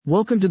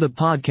Welcome to the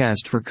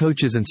podcast for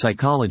coaches and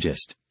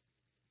psychologists.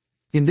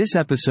 In this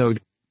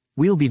episode,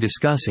 we'll be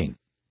discussing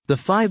the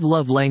 5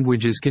 love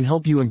languages can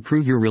help you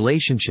improve your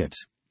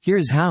relationships.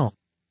 Here's how.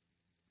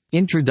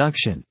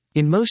 Introduction.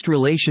 In most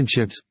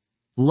relationships,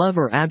 love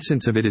or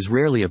absence of it is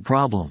rarely a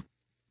problem.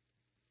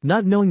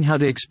 Not knowing how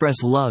to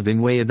express love in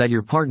a way that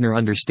your partner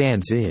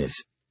understands is.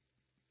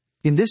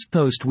 In this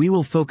post we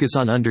will focus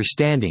on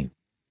understanding,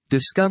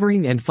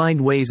 discovering and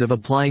find ways of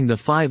applying the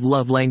 5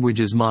 love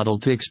languages model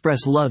to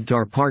express love to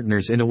our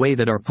partners in a way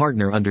that our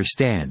partner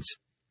understands.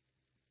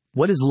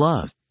 What is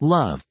love?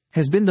 Love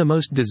has been the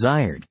most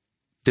desired,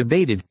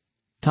 debated,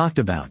 talked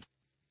about,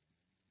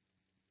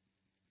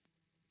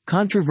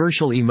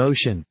 controversial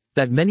emotion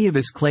that many of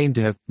us claim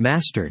to have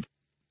mastered.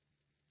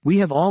 We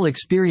have all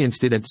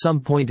experienced it at some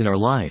point in our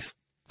life,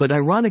 but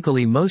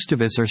ironically most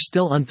of us are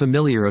still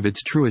unfamiliar of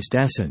its truest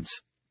essence.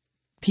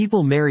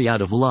 People marry out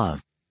of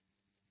love,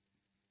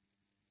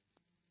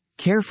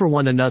 care for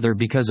one another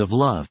because of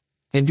love,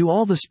 and do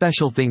all the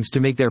special things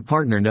to make their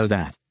partner know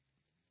that.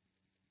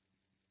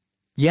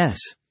 Yes,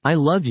 I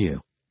love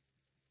you.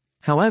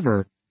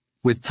 However,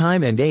 with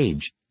time and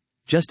age,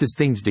 just as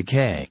things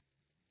decay,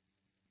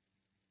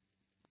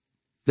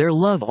 their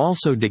love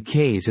also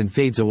decays and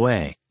fades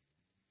away. !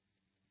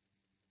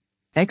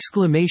 Let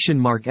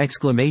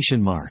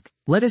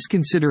us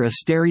consider a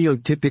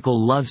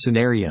stereotypical love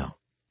scenario. !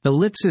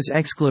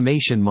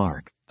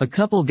 A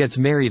couple gets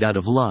married out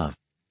of love.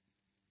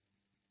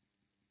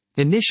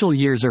 Initial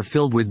years are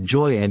filled with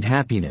joy and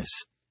happiness.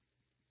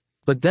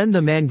 But then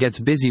the man gets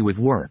busy with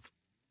work,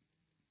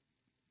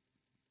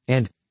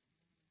 and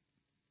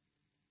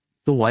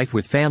the wife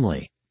with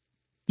family.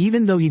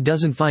 Even though he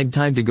doesn't find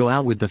time to go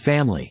out with the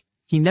family,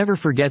 he never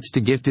forgets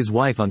to gift his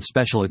wife on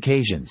special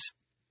occasions.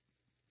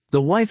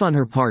 The wife on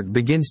her part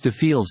begins to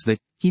feel that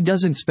he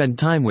doesn't spend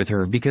time with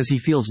her because he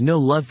feels no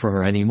love for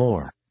her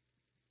anymore.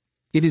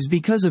 It is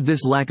because of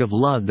this lack of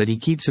love that he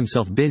keeps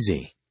himself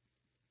busy.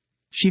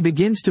 She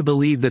begins to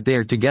believe that they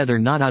are together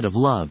not out of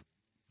love,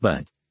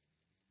 but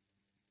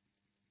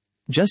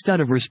just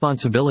out of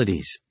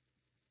responsibilities.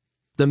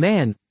 The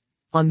man,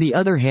 on the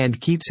other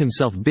hand, keeps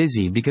himself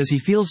busy because he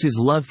feels his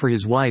love for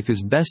his wife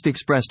is best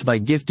expressed by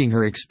gifting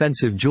her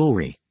expensive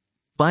jewelry,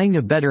 buying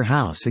a better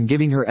house and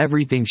giving her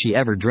everything she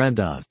ever dreamt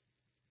of.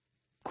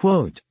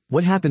 Quote,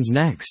 what happens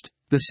next?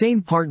 The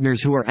same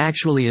partners who are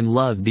actually in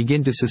love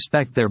begin to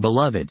suspect their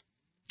beloved,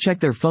 check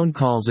their phone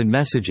calls and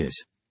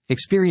messages,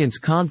 experience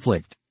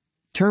conflict,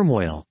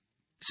 turmoil,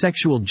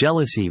 sexual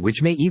jealousy,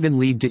 which may even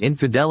lead to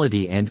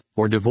infidelity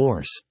or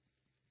divorce.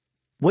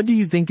 What do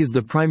you think is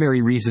the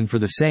primary reason for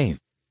the same?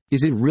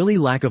 Is it really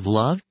lack of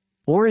love?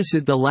 Or is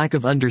it the lack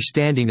of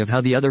understanding of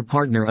how the other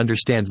partner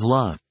understands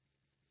love?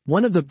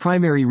 One of the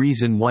primary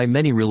reasons why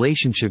many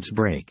relationships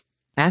break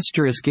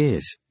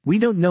is, we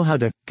don't know how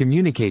to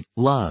communicate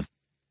love.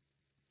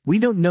 We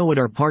don't know what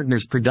our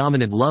partner's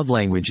predominant love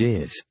language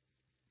is.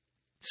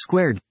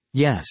 Squared,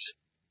 yes.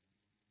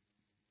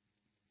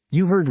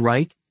 You heard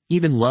right,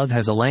 even love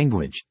has a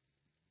language.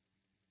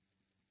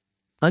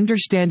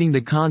 Understanding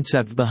the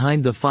concept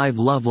behind the 5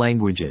 love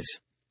languages.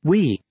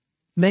 We,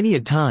 many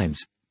a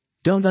times,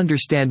 don't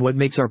understand what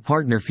makes our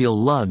partner feel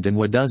loved and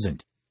what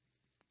doesn't.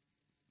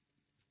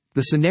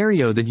 The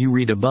scenario that you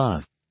read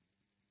above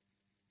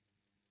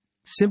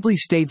simply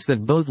states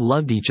that both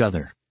loved each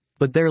other,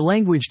 but their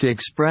language to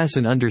express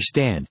and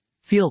understand,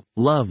 feel,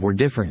 love were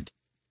different.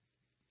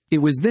 It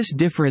was this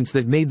difference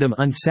that made them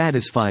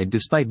unsatisfied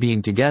despite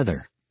being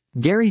together.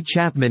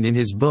 Chapman in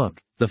his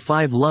book, The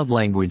 5 Love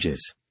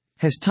Languages,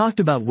 has talked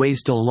about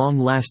ways to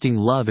long-lasting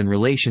love and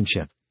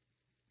relationship.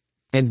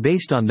 And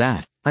based on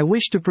that, I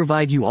wish to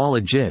provide you all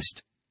a gist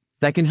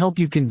that can help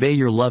you convey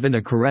your love in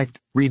a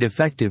correct,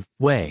 effective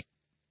way.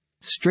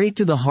 Straight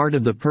to the heart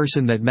of the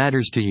person that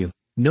matters to you.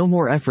 No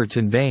more efforts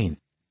in vain.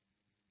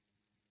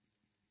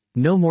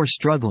 No more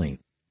struggling.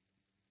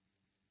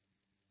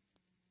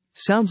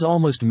 Sounds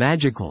almost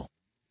magical.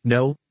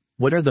 No,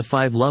 what are the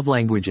 5 love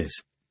languages?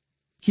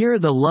 Here are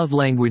the love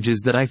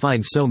languages that I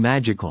find so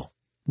magical.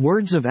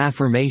 Words of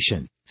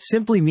affirmation,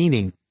 simply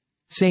meaning,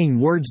 saying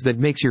words that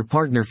makes your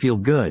partner feel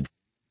good,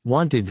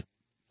 wanted,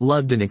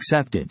 loved and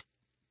accepted.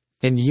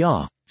 And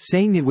ya,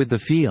 saying it with the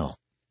feel.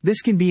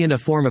 This can be in a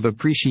form of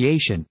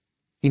appreciation,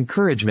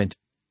 encouragement,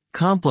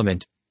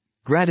 compliment,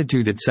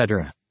 gratitude,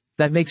 etc.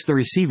 that makes the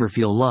receiver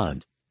feel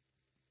loved.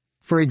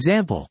 For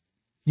example,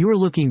 you are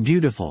looking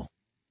beautiful.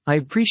 I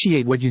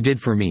appreciate what you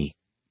did for me.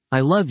 I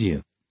love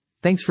you.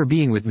 Thanks for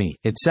being with me,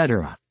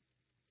 etc.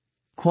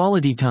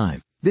 Quality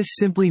time. This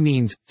simply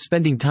means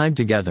spending time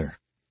together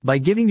by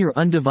giving your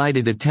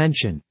undivided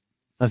attention,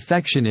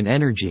 affection and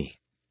energy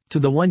to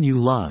the one you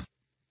love.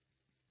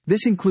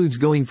 This includes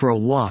going for a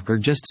walk or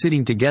just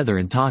sitting together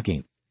and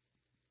talking.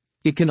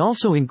 It can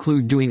also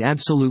include doing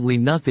absolutely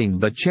nothing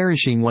but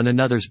cherishing one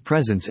another's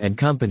presence and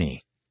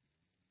company.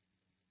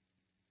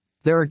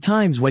 There are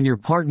times when your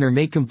partner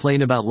may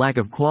complain about lack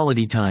of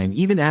quality time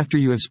even after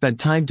you have spent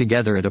time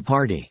together at a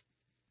party.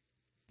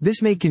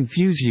 This may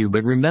confuse you,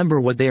 but remember,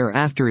 what they are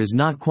after is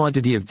not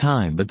quantity of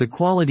time but the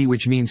quality,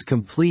 which means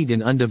complete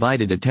and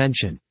undivided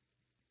attention.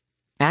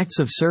 Acts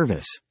of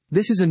service.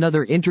 This is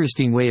another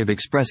interesting way of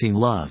expressing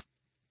love.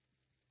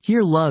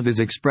 Here love is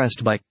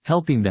expressed by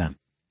helping them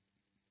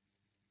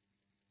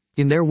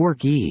in their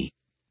work,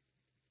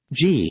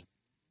 e.g.,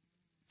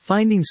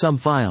 finding some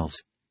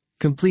files,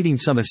 completing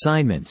some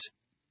assignments,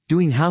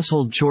 doing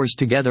household chores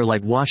together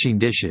like washing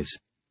dishes,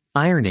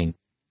 ironing,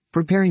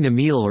 preparing a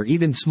meal, or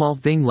even small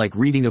thing like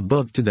reading a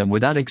book to them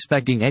without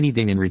expecting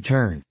anything in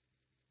return.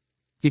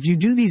 If you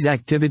do these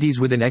activities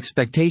with an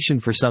expectation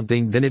for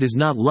something, then it is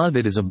not love,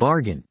 it is a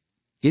bargain,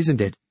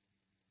 isn't it?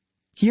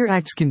 Here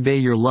acts convey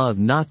your love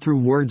not through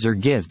words or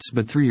gifts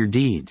but through your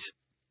deeds.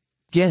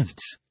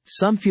 Gifts.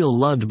 Some feel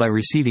loved by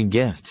receiving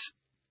gifts.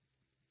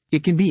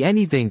 It can be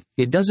anything,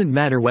 it doesn't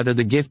matter whether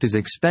the gift is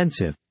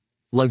expensive,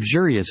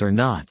 luxurious or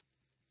not.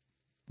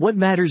 What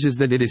matters is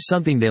that it is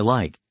something they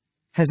like,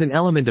 has an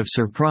element of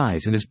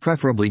surprise, and is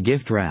preferably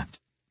gift-wrapped.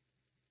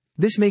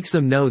 This makes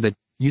them know that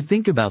you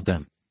think about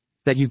them,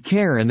 that you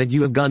care, and that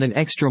you have gone an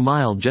extra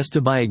mile just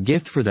to buy a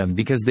gift for them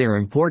because they are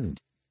important.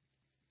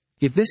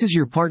 If this is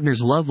your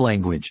partner's love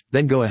language,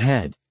 then go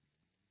ahead.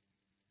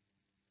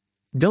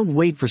 Don't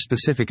wait for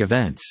specific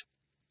events.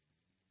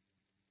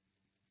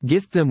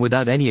 Gift them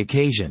without any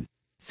occasion.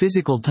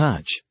 Physical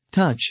touch.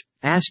 Touch,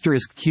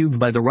 *cubed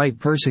by the right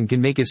person, can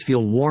make us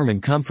feel warm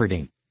and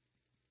comforting.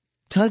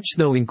 Touch,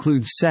 though,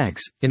 includes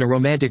sex, in a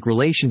romantic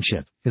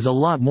relationship, is a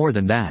lot more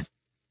than that.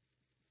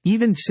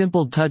 Even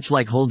simple touch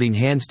like holding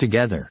hands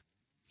together,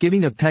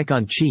 giving a peck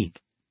on cheek,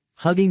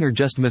 hugging, or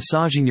just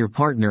massaging your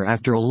partner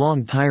after a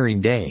long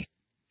tiring day,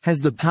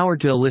 has the power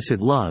to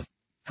elicit love.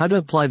 How to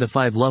apply the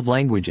 5 love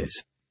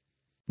languages.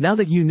 Now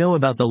that you know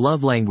about the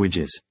love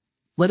languages,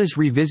 let us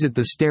revisit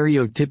the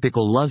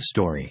stereotypical love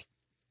story.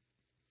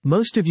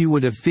 Most of you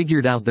would have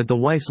figured out that the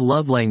wife's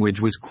love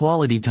language was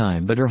quality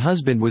time, but her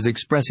husband was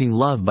expressing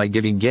love by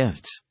giving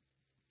gifts.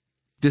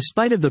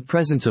 Despite of the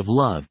presence of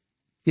love,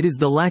 it is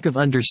the lack of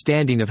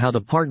understanding of how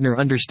the partner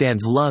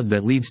understands love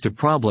that leads to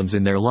problems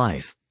in their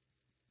life.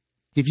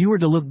 If you were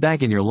to look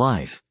back in your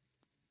life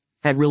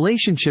at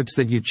relationships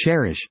that you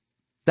cherish,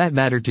 that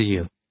matter to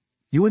you,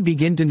 you would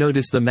begin to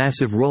notice the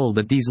massive role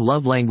that these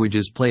love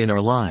languages play in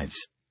our lives.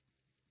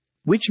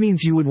 Which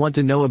means you would want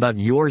to know about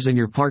yours and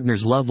your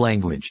partner's love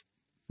language,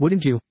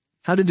 wouldn't you?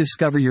 How to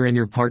discover your and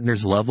your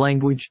partner's love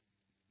language?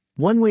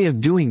 One way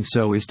of doing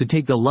so is to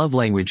take the love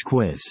language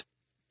quiz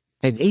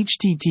at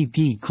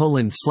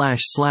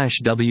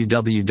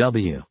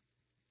http://www.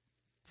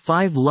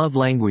 5 love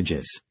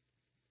languages.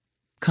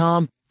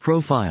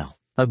 Profile.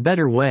 A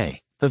better way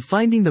of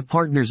finding the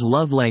partner's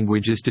love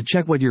language is to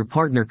check what your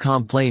partner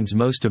complains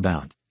most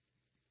about.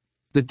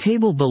 The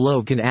table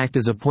below can act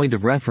as a point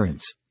of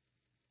reference.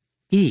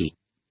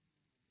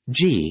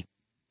 E.g.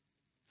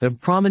 of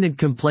prominent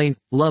complaint,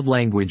 love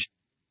language: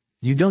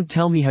 you don't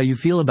tell me how you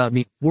feel about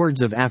me.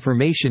 Words of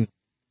affirmation: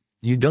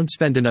 you don't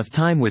spend enough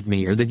time with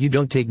me, or that you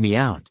don't take me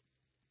out.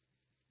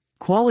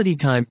 Quality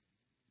time: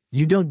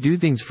 you don't do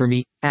things for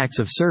me. Acts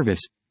of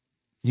service: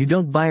 you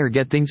don't buy or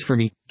get things for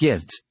me.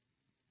 Gifts: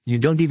 you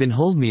don't even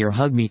hold me or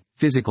hug me.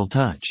 Physical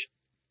touch.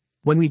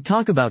 When we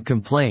talk about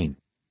complain,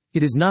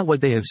 it is not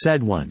what they have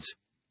said once,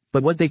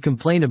 but what they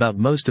complain about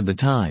most of the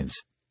times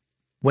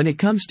when it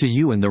comes to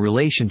you and the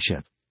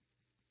relationship.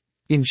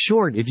 In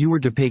short, if you were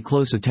to pay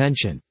close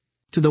attention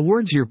to the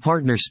words your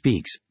partner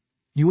speaks,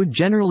 you would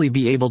generally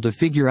be able to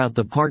figure out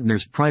the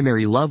partner's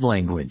primary love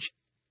language.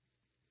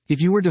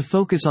 If you were to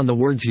focus on the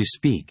words you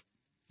speak,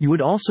 you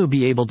would also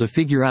be able to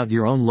figure out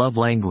your own love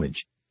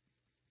language.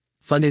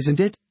 Fun, isn't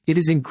it? It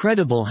is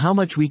incredible how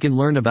much we can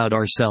learn about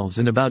ourselves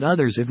and about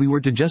others if we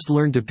were to just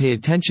learn to pay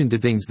attention to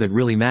things that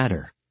really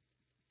matter.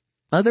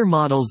 Other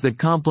models that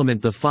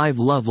complement the 5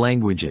 love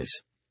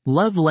languages.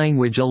 Love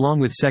language along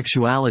with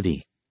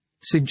sexuality,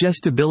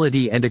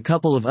 suggestibility, and a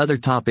couple of other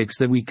topics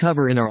that we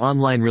cover in our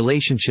online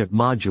relationship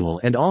module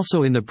and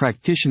also in the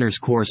practitioner's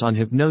course on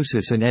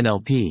hypnosis and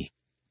NLP,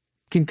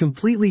 can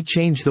completely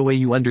change the way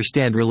you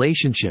understand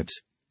relationships,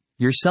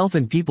 yourself,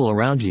 and people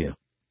around you.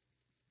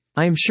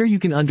 I am sure you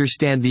can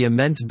understand the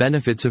immense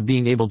benefits of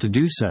being able to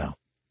do so.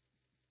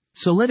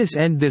 So let us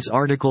end this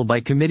article by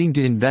committing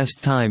to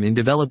invest time in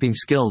developing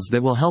skills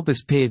that will help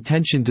us pay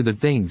attention to the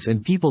things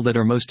and people that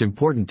are most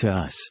important to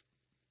us.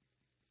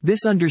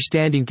 This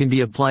understanding can be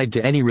applied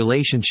to any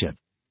relationship,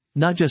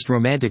 not just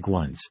romantic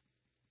ones.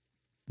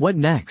 What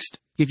next?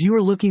 If you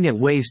are looking at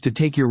ways to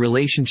take your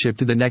relationship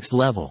to the next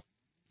level,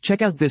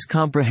 check out this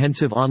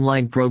comprehensive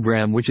online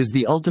program, which is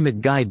the ultimate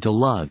guide to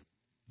love,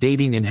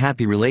 dating, and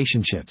happy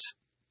relationships.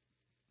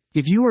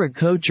 If you are a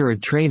coach or a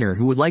trainer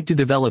who would like to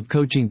develop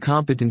coaching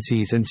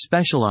competencies and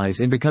specialize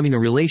in becoming a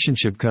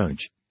relationship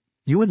coach,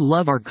 you would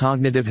love our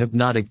Cognitive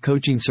Hypnotic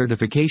Coaching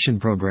Certification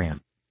Program.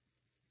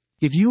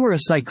 If you are a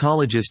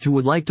psychologist who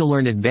would like to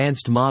learn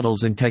advanced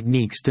models and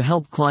techniques to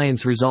help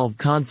clients resolve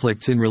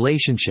conflicts in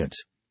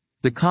relationships,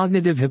 the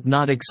Cognitive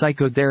Hypnotic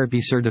Psychotherapy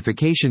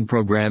Certification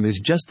Program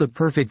is just the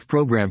perfect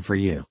program for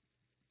you.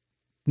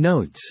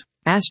 Notes.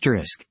 ****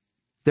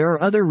 There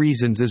are other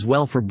reasons as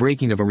well for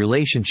breaking of a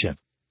relationship.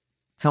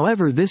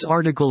 However, this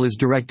article is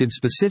directed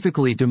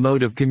specifically to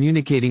mode of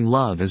communicating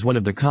love as one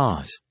of the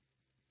cause.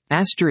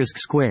 Asterisk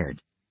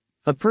squared.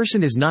 A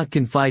person is not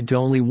confined to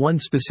only one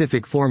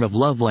specific form of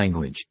love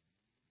language.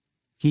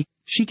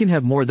 She can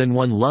have more than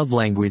one love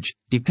language,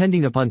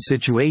 depending upon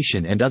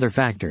situation and other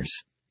factors.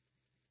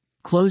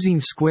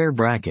 Closing square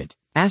bracket.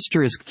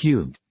 Asterisk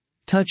cubed.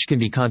 Touch can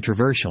be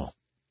controversial.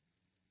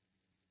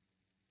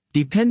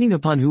 Depending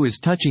upon who is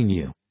touching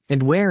you,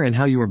 and where and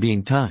how you are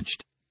being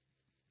touched.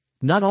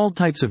 Not all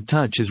types of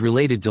touch is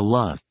related to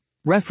love.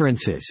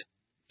 References.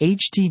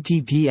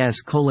 https://n.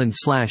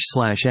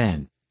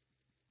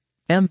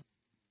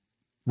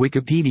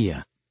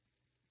 Wikipedia.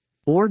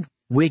 Org.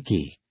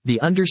 Wiki. The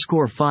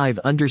 _5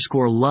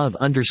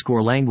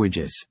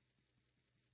 _love_languages.